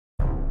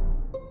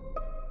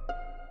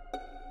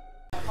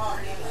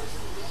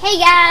Hey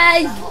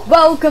guys,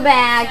 welcome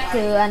back to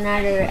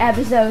another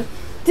episode.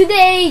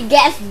 Today,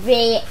 guess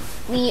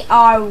we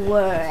are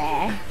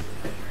where?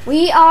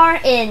 We are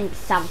in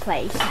some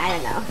place. I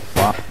don't know.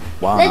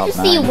 Let's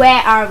just see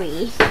where are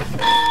we.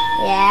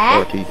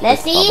 Yeah,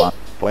 let's see.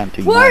 We're in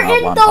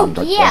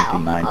Tokyo.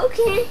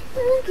 Okay.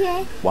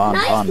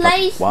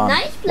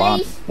 Nice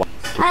place.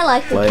 I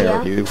like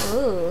Tokyo.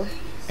 Ooh.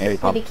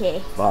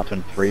 BBK.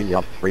 Button 3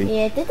 of 3.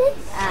 Yeah, did it?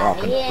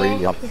 Button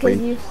 3 of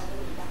 3.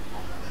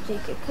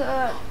 Take a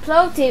cut.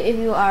 Pro tip: if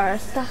you are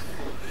stuck,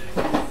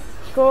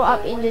 scroll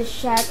up in the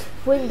chat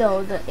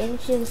window. The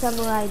ancient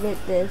samurai did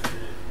this.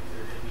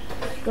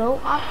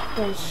 Scroll up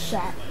the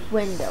chat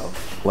window.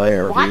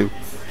 Player view.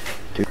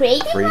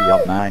 Creative 3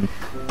 mode? of 9.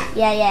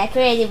 Yeah,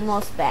 creative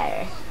mode's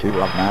better. 2 of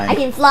 9. I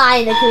can fly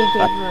in the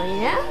creative mode,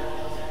 you know?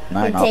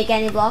 9 can take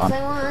any blocks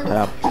I want.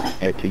 Tab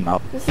 18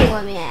 up. Let's see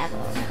what we have.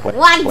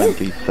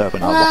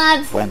 27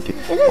 What? 20.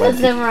 This is a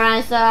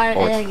samurai sword. I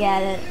don't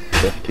get it.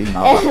 15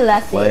 up.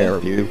 Let's see. Player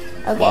view.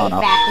 Okay, 1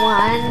 up. back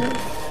one.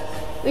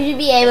 We should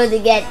be able to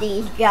get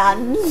these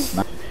guns.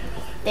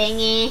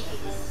 Thingy.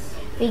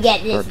 We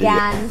get these 30.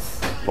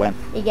 guns. 20.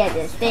 We get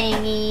this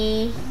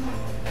thingy.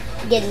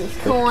 We get this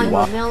coin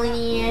for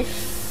millionaires.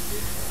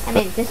 I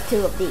mean, just 2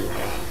 of these.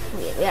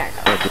 We are.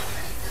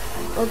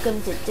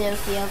 Welcome to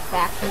Tokyo,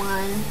 back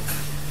one.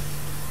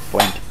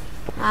 20.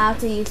 How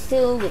to use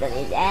 2? We don't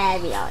need that.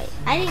 We don't.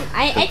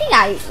 I think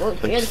I will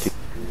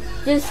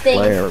just think.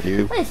 Player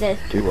view. What is this?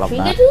 2 of 9.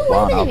 Pikachu?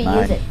 What 1 if of we 9.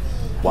 use it?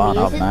 1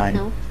 of use it? 9.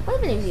 No. What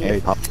if we use it?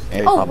 8 up.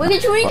 8 Oh, up. we can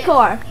trade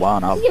core.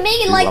 1 of. We can make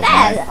it 2 like of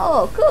that. 9.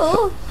 Oh,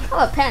 cool. How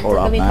about pen? 4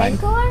 Can of we 9. pen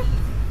core?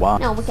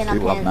 1. No, we cannot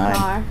 2 of pen 9.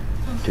 core.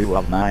 2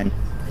 of 9.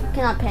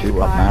 Cannot pen 2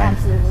 core. of 9.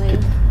 Absolutely.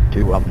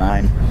 2 of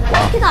 9.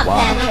 1. Cannot 1.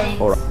 pen things.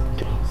 4.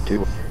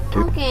 2. 2.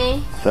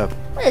 Okay. 7.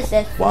 What is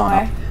this for? 1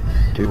 up.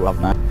 2 of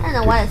 9. I don't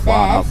know what it 1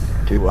 up. says.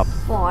 2 up.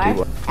 4.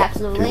 2 up.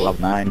 Absolutely. 2 of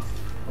 9.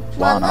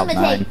 Well, 1 let of me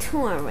 9. take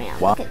 2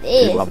 around. 1. Look at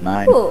this. 2 of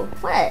 9. Ooh,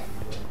 what?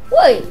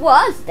 Wait,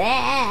 what's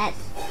that?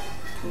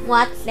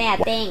 What's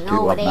that thing 2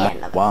 over of there?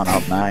 9. 1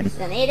 of 9.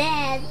 Don't need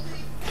that.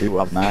 2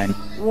 of 9.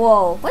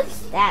 Whoa, what's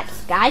that?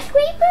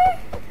 Skyscraper?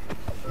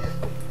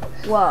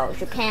 Whoa,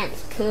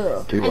 Japan's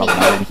cool. 2 I mean, of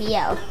 9.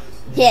 Tokyo.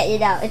 Yeah, you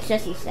know, it's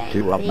just insane.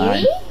 2 of 9.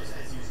 Really?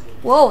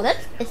 Whoa,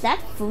 is that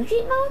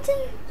Fuji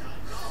Mountain?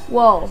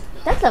 Whoa,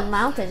 that's a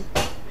mountain.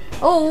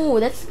 Oh,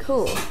 that's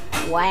cool.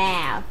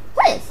 Wow.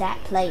 What is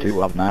that place?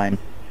 2 of 9.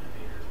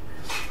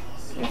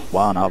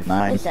 1 of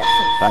 9. Is that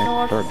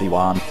Fact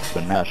 31.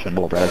 The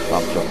national dress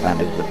of Japan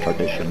is the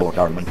traditional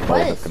garment for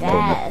What the is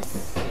component.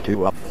 that?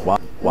 2 of 1.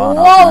 Whoa, 1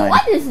 of 9.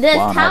 what is this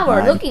 1 of tower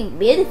 9. looking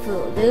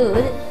beautiful,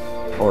 dude?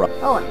 4 of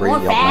Oh, 3 more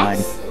of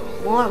facts. 9.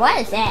 More, what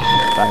is that?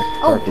 Fact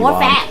Oh, 31.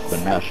 more facts. The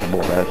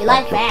national dress You of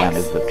like Japan facts?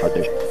 is the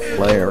traditional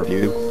player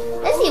view.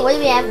 Let's see, what do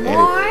we have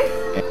more?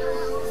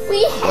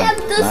 We have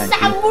the 19.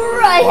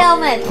 samurai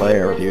helmet.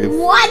 Player view.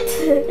 What?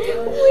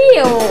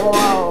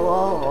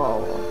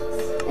 Whoa.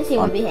 Let's see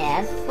what we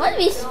have. What do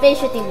we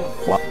special thing?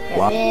 What?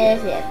 We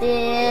have this, we have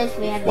this,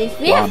 we have this.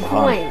 We have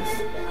coins.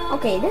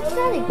 Okay, that's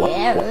not a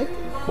good.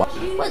 What?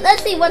 Well,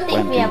 let's see what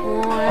things we 20. have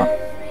more.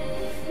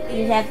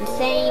 We have the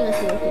same. Let's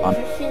see what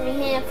interesting we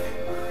have.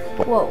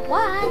 Whoa,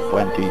 what?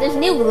 20. There's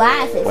new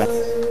glasses.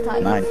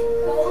 9.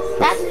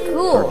 That's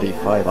cool.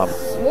 35 of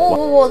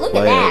Whoa, look at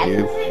player that.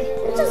 view.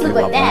 It just look 2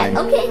 like of that.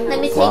 9. Okay, let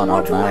me take 1 more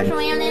of tours 9.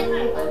 around it.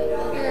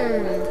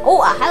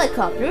 Oh, a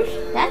helicopter.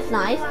 That's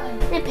nice.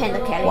 Can I pen the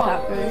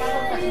helicopters?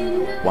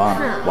 1 I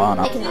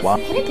of cannot. 1.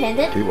 Can I pen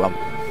it? 2 of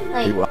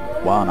Like, 2 of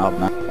 1 of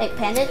 9. like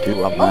pen it?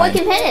 2 of Oh, I 9.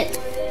 can pen it.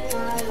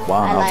 1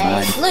 I of like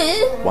 9.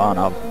 blue. 1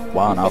 of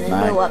 1 of Gonna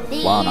 9. blow up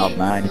these. 1 of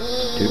 9.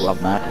 2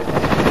 of 9.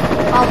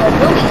 While we're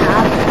moving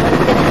up,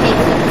 we're gonna take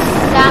some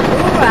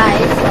samurai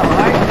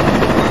sword.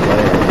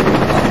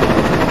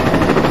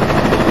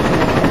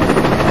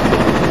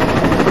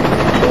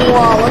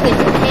 Whoa, look at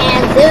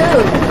Japan,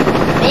 dude.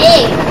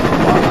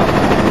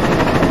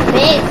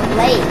 Big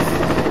place.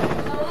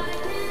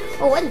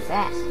 Oh, what is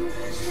that?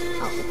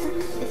 Oh,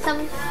 it's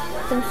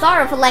some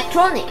sort of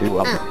electronic. 2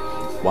 of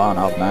 1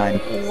 of 9.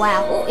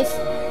 Wow. Oh, it's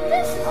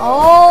this.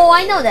 Oh,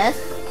 I know this.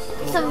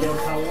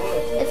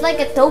 It's like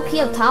a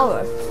Tokyo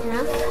tower. You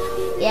know?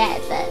 Yeah,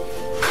 it's that.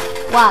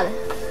 Wow.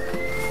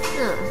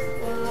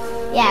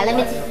 Yeah,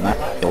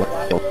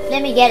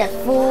 let me get a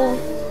full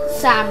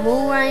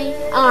samurai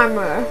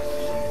armor.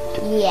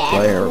 Yeah,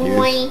 Player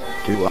boy.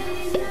 view. 2 of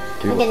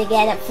I'm gonna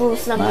get a full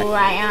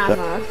samurai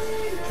armor.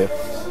 5.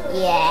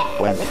 Yeah.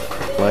 20.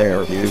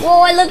 Player view.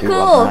 Whoa, I look 2 cool.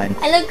 of 9.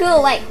 I look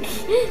cool, like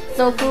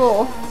so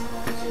cool.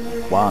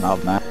 1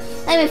 of 9.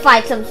 Let me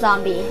fight some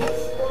zombie.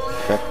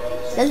 6.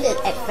 Does it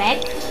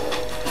affect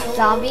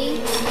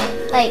zombie?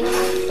 Like,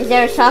 is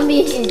there a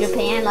zombie in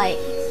Japan? Like,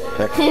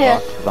 6.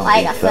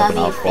 like a 7 zombie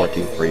of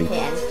 43. in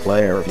Japan.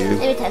 Player view. Let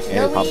me test 8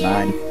 of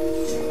 9.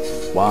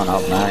 1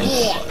 of 9.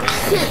 Yeah.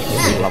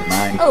 2 of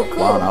 9. Oh,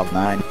 cool. 1 of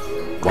 9.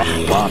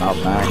 1 of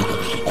 9.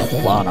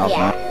 1 of 9.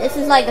 Yeah, this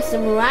is like a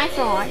samurai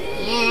sword.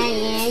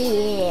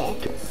 Yeah.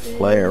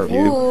 Player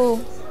view.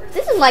 Ooh,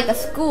 this is like a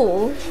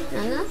school. I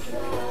don't know.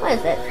 What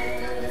is it?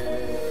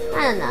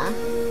 I don't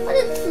know. But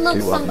it looks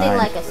 2 of something 9.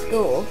 like a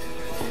school.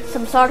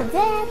 Some sort of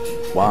that.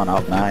 1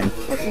 of 9.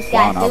 What's this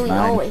guy 1 of doing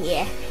 9. over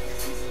here?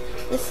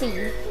 Let's see.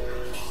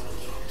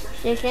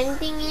 Is there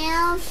anything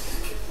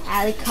else?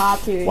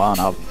 Helicopter. 1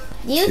 of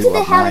Due 2 to the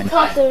of 9.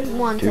 helicopter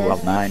wanted, 2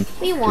 of 9.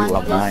 we want 2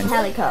 of this 9.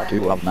 helicopter.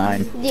 2 of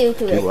 9. Due to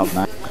 2 it. of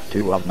 9.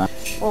 2 of 9.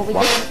 Oh, we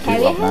One, just 2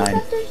 carry a of 9.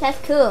 helicopter? That's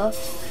cool.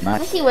 9.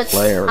 Let's see what's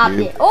Player up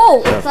view. there.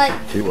 Oh, it's like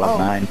 2 of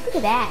 9. Look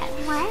at that.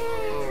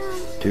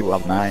 Wow. 2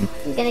 of 9.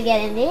 We're gonna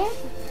get in there.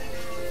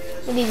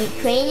 Maybe we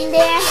train in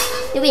there.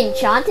 Do we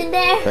enchant in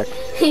there? 6.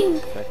 7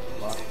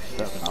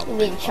 of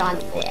We enchant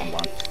there.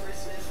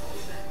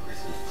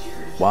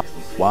 1.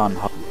 1.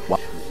 What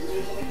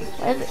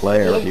if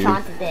Player we view.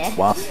 enchanted there?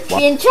 1.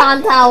 We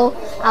enchant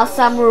our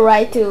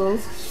samurai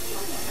tools.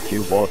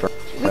 Q water.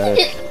 We can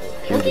just,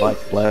 Q light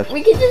blast.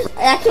 we can just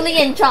actually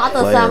enchant a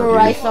Player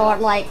samurai view. sword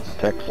like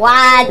Text.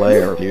 what?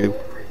 Player view.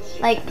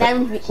 Like that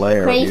would be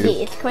Player crazy.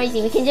 view. It's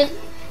crazy. We can just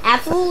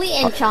absolutely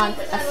enchant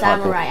a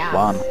samurai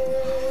arm. 1.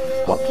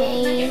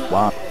 Okay.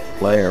 1.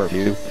 Player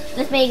view.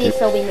 Let's make it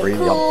so we look 3 of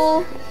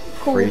cool.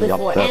 Cool 3 of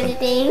before 7.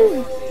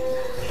 anything.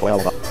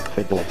 12 of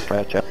fiddle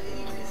stretch up.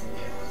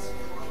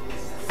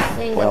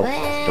 Single 12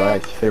 leg.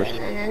 drive fierce.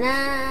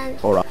 Na-na-na.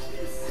 4 of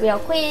Real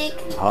quick.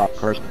 hot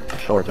curse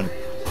shorten.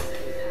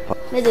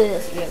 Let's do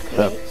this real quick.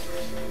 7.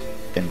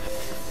 In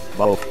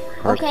both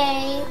curse.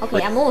 Okay.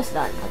 Okay, I'm almost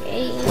done.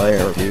 Okay.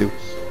 Player view.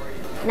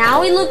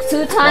 Now we look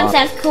 2 times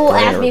One as cool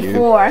as player view.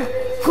 before.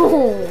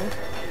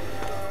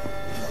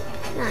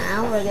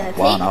 Now we're gonna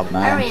 1 take of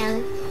 9.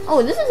 around.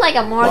 Oh, this is like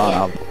a 1 market.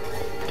 of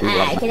 2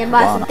 Alright, of can I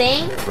buy 1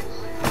 something?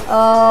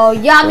 Oh,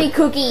 yummy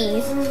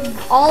cookies.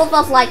 All of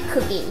us like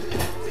cookies.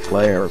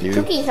 player view.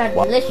 Cookies are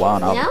 1 delicious,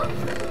 of you know?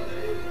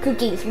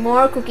 Cookies,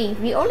 more cookies.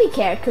 We only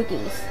care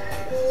cookies.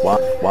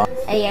 1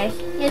 Hey,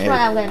 here's what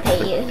I'm gonna pay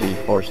you. D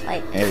force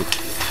Like 8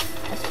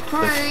 a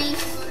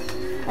surprise.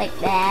 Like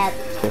that.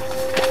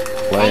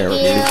 player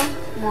Thank view.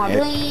 you. More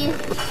please.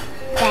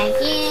 Thank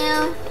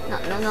you.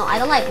 No, I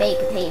don't like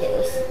baked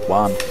potatoes.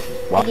 1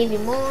 I give you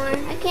more.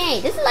 Okay,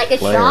 this is like a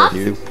player shop.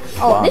 view.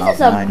 Oh, 1 this of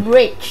is a 9.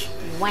 bridge.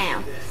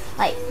 Wow.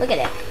 Like, look at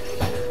it.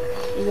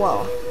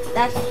 Whoa,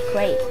 that's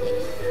great.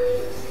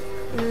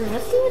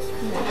 Let's see what's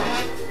more.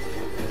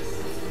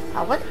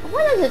 Oh, what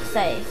does it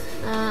say?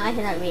 I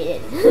cannot read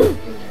it.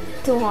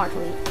 Too hard to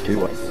read.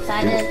 2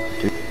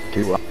 Excited.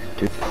 2 up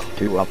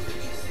 2 up.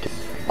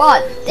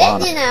 But did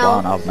 1 you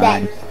know of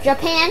that 9.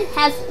 Japan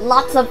has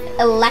lots of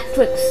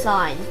electric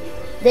signs?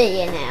 Did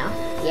you know?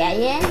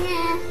 Yeah.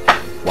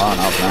 1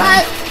 of 9.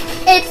 But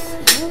it's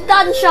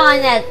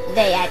sunshine that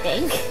day, I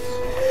think.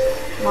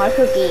 More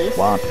cookies.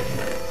 1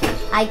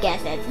 I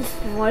guess it.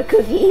 More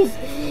cookies.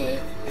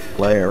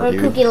 player More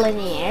view. cookie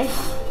linear.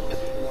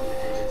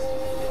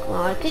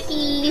 More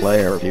cookies.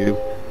 Player view.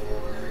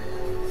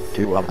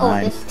 2 of Oh,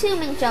 9. there's 2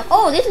 min shop.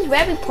 Oh, this is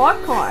very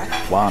park car.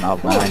 1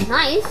 of Oh, 9.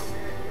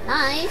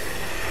 nice.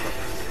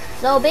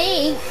 So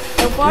big.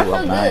 So far 2 so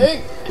of 9. good.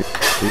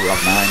 2 of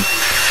 9.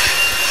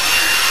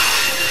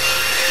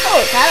 Oh,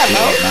 is that a 2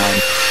 boat? of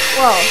 9.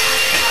 Whoa.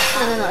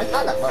 No, it's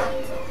not a boat.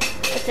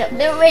 It's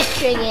the rich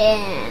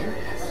again.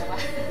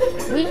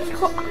 We just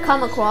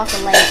come across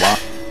a lake.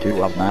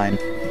 2 of 9.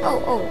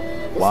 Oh.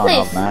 This 1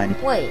 place. of 9.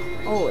 Wait.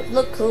 Oh, it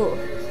look cool.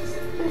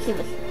 Let me see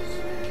this.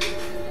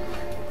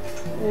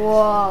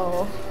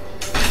 Whoa.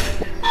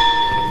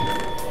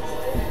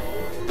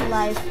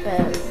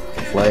 Lifeboat.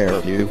 Player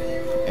view.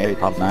 8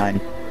 of 9.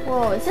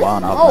 Whoa, is this?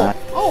 1 of oh, 9.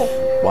 oh.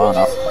 1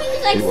 of We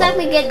just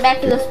exactly get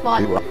back to the spot.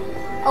 2 of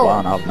Oh.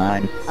 1 of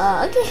 9.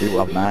 Okay. 2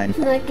 of 9.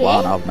 Okay.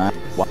 1 of 9.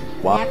 1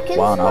 Napkins,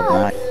 1 of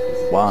wow. 9.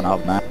 1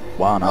 of 9.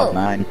 1 Oh. of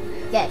 9.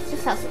 Yes,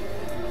 this house.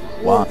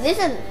 One. This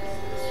is.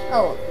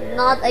 Oh,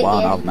 not again.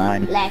 1 of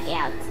 9.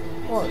 Blackout.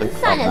 Whoa, this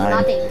 6 sign of has 9.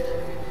 nothing.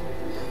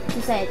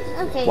 He said,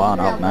 okay. 1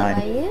 now of 9.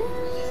 by you.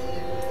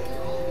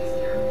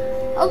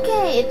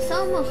 Okay, it's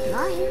almost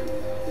 9.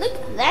 Look,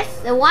 that's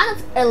the one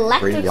of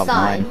electric 3 of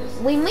sign.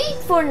 9. We wait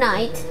for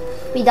night.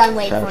 We don't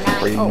wait for night.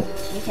 Green. Oh,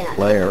 we cannot.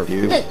 Player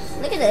view.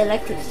 Look at the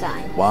electric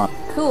sign. 1.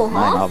 Cool,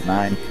 9 huh? of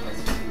 9.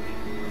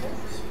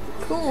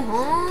 Cool,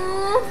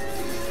 huh?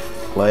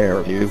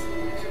 Player view.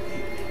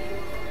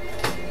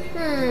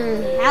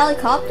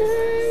 Helicopter?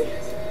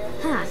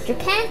 Huh,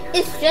 Japan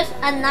is just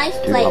a nice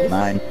 2 place. of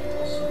 9.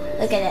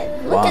 Look at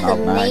it. Look 1 at the of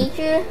 9.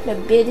 nature, the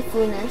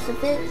beautifulness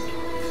of it.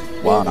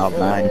 1 of Beautiful.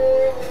 9.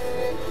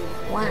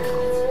 Wow.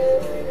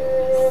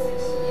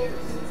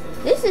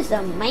 This is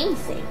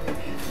amazing.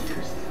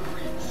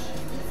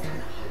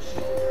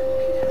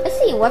 Let's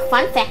see what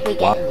fun fact we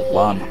get in here.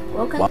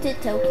 Welcome One. to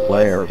Tokyo.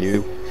 Player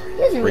view.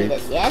 He doesn't read 3.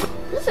 this yet.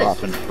 This is.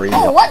 Button 3.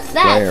 Oh, what's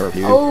that? Player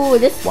view. Oh,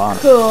 this is 1.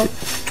 cool.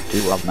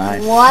 2 of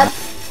 9. What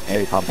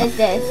 8 of 9. is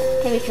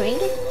this? Can we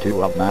drink it?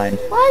 2 of 9.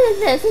 What is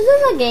this? Is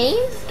this a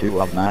game?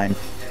 2 of 9.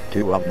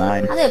 2 of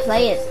 9. How do I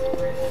play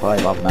it?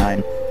 5 of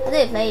 9. How do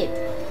I play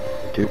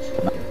it? 2.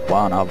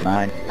 1 of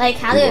 9. Like,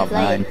 how 2 do I of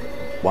play 9. it?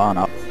 1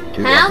 of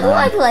 2 How of do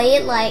I 9. play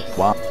it? Like,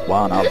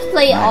 1 of just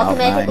play it 9 of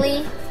 9.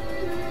 automatically?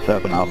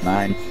 7 of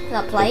 9. Do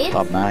I play 6 it?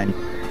 of 9.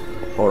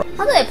 4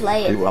 How do I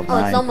play it? 2 of Oh,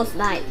 it's 9. almost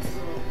night.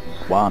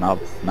 1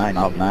 of 9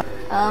 of 9.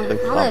 I'm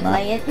Six gonna of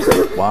play nine.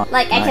 it. One,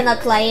 Like I nine. cannot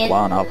play it.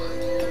 1 of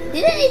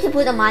Did I need to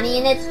put the money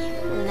in it?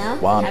 No.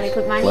 1. Can we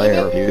put money in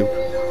Player it? view.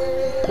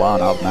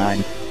 1 of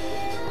 9.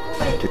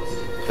 2,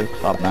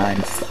 6 of 9.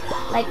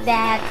 Like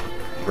that.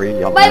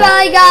 3 of Bye 9.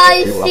 bye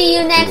guys. 2 of See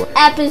you 2 next of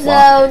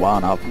episode.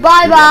 1 of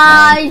Bye 2 of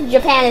 9. bye.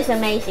 Japan is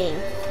amazing.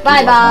 Bye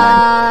of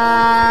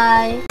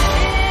bye.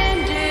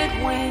 Ended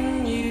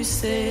when you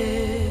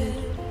said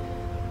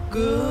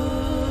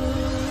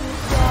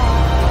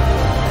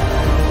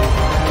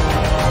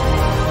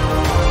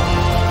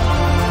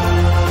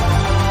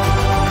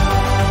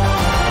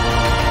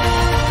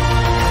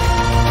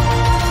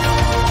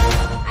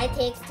It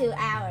takes 2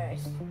 hours.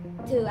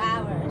 2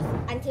 hours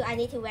until I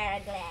need to wear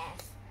a glass.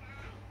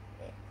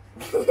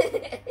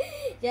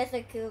 Just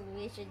a cool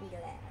vision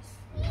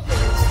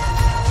glass.